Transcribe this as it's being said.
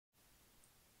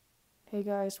Hey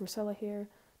guys, Rosella here.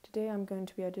 Today I'm going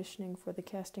to be auditioning for the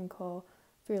casting call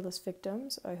Fearless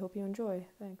Victims. I hope you enjoy.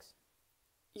 Thanks.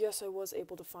 Yes, I was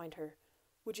able to find her.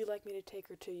 Would you like me to take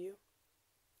her to you?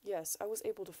 Yes, I was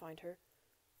able to find her.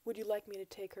 Would you like me to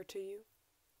take her to you?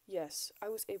 Yes, I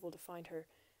was able to find her.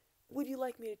 Would you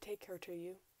like me to take her to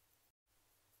you?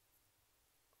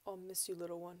 I'll miss you,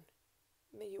 little one.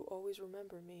 May you always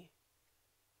remember me.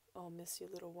 I'll miss you,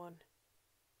 little one.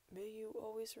 May you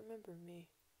always remember me.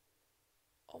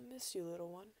 I'll miss you,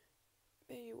 little one.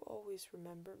 May you always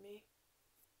remember me.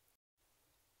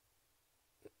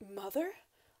 Mother?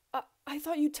 I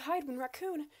thought you died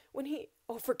when he...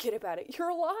 Oh, forget about it. You're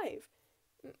alive.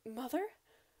 Mother?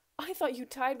 I thought you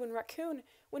died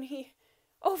when he...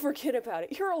 Oh, forget about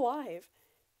it. You're alive.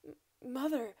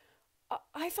 Mother,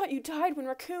 I thought you died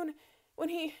when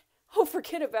he... Oh,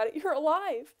 forget about it. You're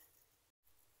alive.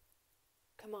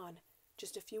 Come on.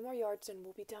 Just a few more yards and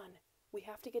we'll be done. We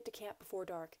have to get to camp before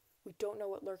dark. We don't know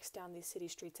what lurks down these city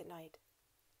streets at night.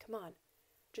 Come on.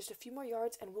 Just a few more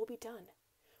yards and we'll be done.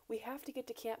 We have to get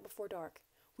to camp before dark.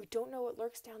 We don't know what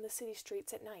lurks down the city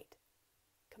streets at night.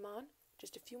 Come on.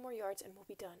 Just a few more yards and we'll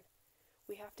be done.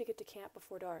 We have to get to camp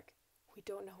before dark. We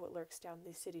don't know what lurks down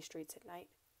these city streets at night.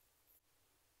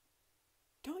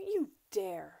 Don't you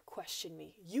dare question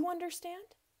me. You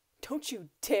understand? Don't you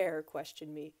dare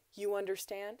question me. You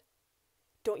understand?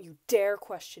 Don't you dare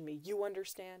question me. You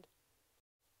understand?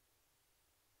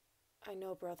 I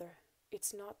know, brother.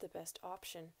 It's not the best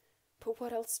option. But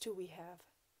what else do we have?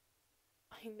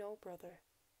 I know, brother.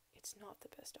 It's not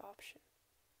the best option.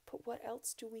 But what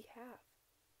else do we have?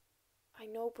 I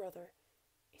know, brother.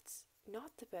 It's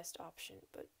not the best option.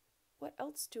 But what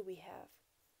else do we have?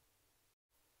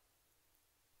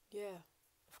 Yeah,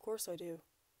 of course I do.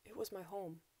 It was my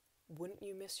home. Wouldn't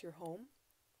you miss your home?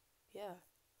 Yeah,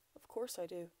 of course I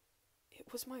do.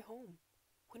 It was my home.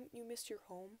 Wouldn't you miss your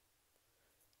home?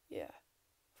 Yeah,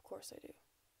 of course I do.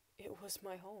 It was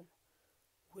my home.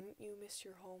 Wouldn't you miss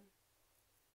your home?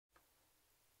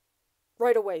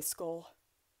 Right away, Skull.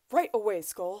 Right away,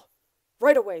 Skull.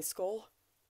 Right away, Skull.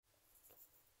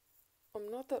 I'm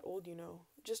not that old, you know.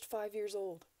 Just 5 years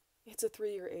old. It's a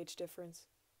 3-year age difference.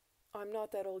 I'm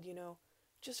not that old, you know.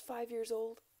 Just 5 years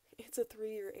old. It's a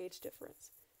 3-year age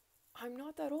difference. I'm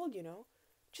not that old, you know.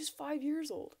 Just 5 years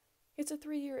old. It's a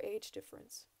 3-year age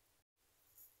difference.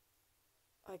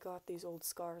 I got these old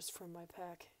scars from my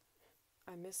pack.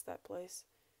 I miss that place.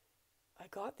 I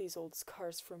got these old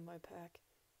scars from my pack.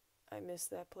 I miss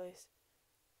that place.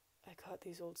 I got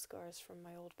these old scars from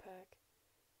my old pack.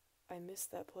 I miss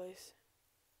that place.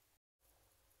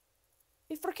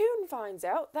 If Raccoon finds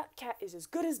out, that cat is as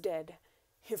good as dead.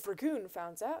 If Raccoon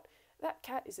finds out, that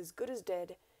cat is as good as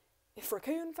dead. If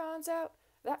Raccoon finds out,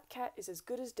 that cat is as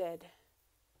good as dead.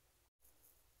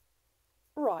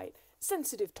 Right,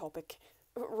 sensitive topic.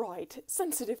 Right,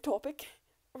 sensitive topic.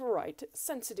 Right,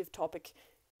 sensitive topic.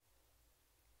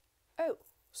 Oh,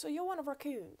 so you're one of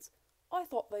Raccoons. I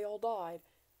thought they all died.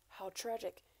 How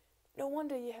tragic. No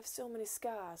wonder you have so many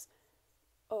scars.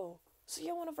 Oh, so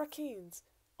you're one of Raccoons.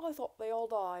 I thought they all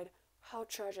died. How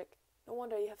tragic. No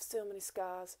wonder you have so many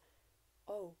scars.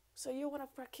 Oh, so you're one of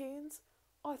Raccoons?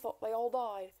 I thought they all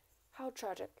died. How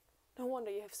tragic. No wonder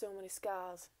you have so many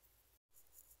scars.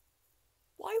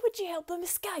 Why would you help them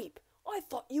escape? I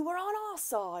thought you were on our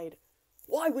side.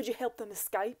 Why would you help them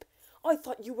escape? I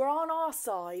thought you were on our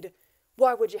side.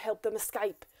 Why would you help them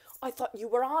escape? I thought you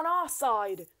were on our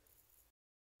side.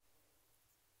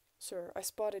 Sir, I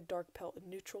spotted dark pelt in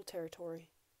neutral territory.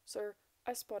 Sir,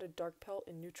 I spotted dark pelt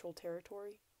in neutral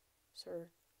territory. Sir,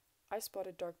 I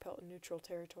spotted dark pelt in neutral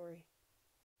territory.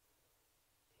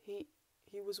 He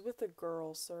was with a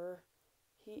girl, sir.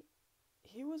 He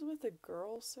was with a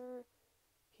girl, sir.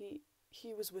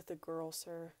 He was with a girl,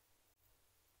 sir.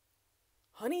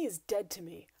 Honey is dead to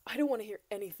me. I don't want to hear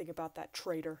anything about that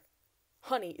traitor.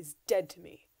 Honey is dead to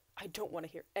me. I don't want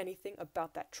to hear anything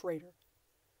about that traitor.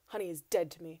 Honey is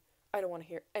dead to me. I don't want to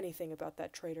hear anything about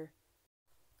that traitor.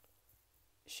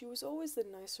 She was always the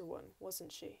nicer one,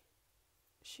 wasn't she?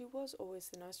 She was always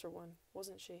the nicer one,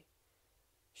 wasn't she?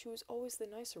 She was always the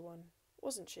nicer one,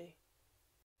 wasn't she?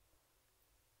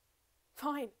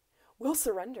 Fine, we'll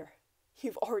surrender.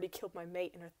 You've already killed my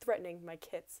mate and are threatening my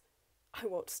kids. I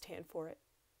won't stand for it.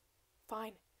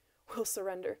 Fine, we'll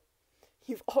surrender.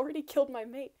 You've already killed my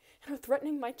mate and are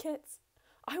threatening my kids.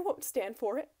 I won't stand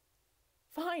for it.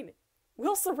 Fine,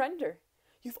 we'll surrender.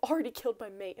 You've already killed my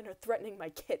mate and are threatening my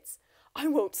kids. I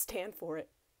won't stand for it.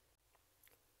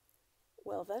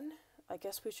 Well then, I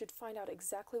guess we should find out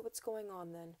exactly what's going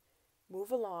on then.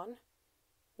 Move along.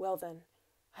 Well then,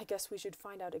 I guess we should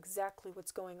find out exactly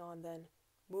what's going on then.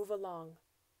 Move along.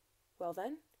 Well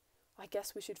then, I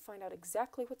guess we should find out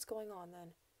exactly what's going on then.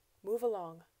 Move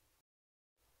along.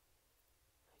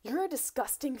 You're a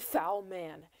disgusting, foul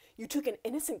man. You took an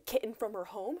innocent kitten from her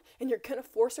home, and you're gonna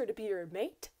force her to be your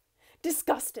mate?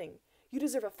 Disgusting! You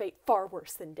deserve a fate far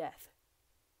worse than death.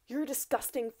 You're a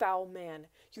disgusting, foul man.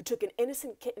 You took an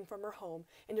innocent kitten from her home,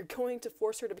 and you're going to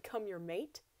force her to become your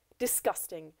mate?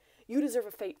 Disgusting! You deserve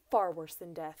a fate far worse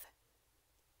than death.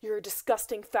 You're a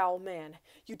disgusting, foul man.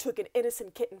 You took an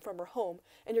innocent kitten from her home,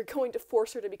 and you're going to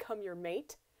force her to become your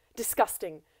mate?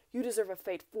 Disgusting! You deserve a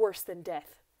fate worse than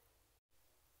death.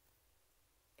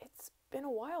 It's been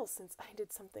a while since I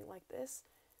did something like this.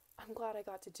 I'm glad I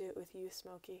got to do it with you,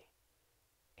 Smokey.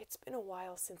 It's been a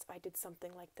while since I did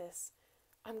something like this.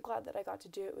 I'm glad that I got to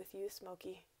do it with you,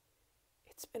 Smokey.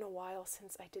 It's been a while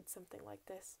since I did something like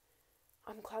this.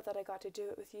 I'm glad that I got to do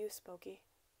it with you, Smokey.